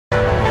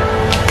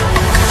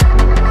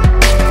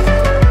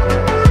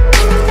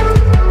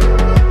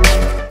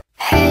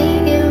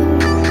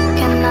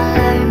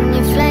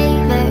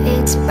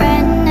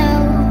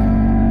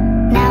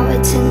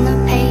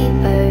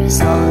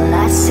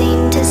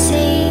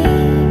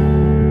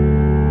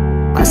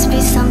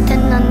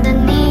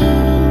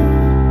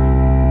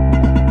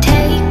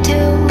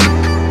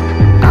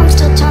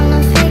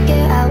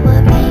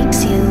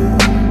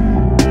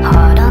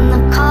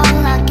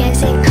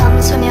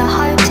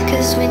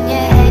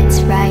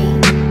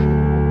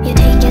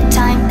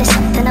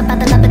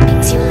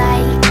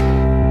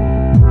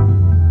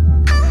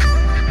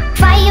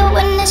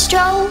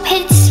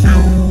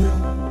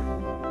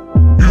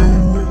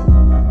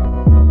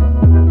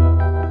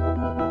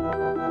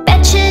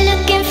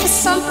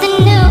something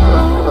new.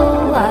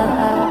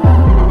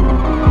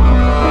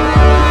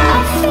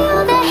 I feel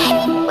the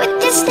hate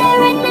with you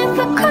staring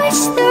across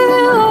the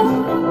room.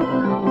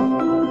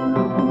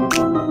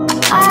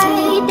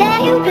 I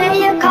dare you play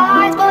your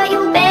cards, boy,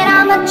 you bet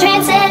I'm a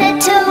trendsetter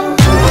too.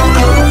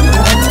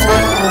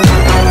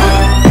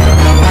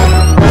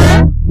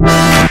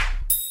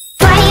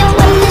 Fire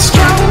when the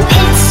strobe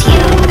hits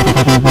you.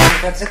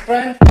 That's it,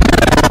 friend?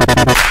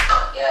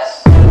 Yes.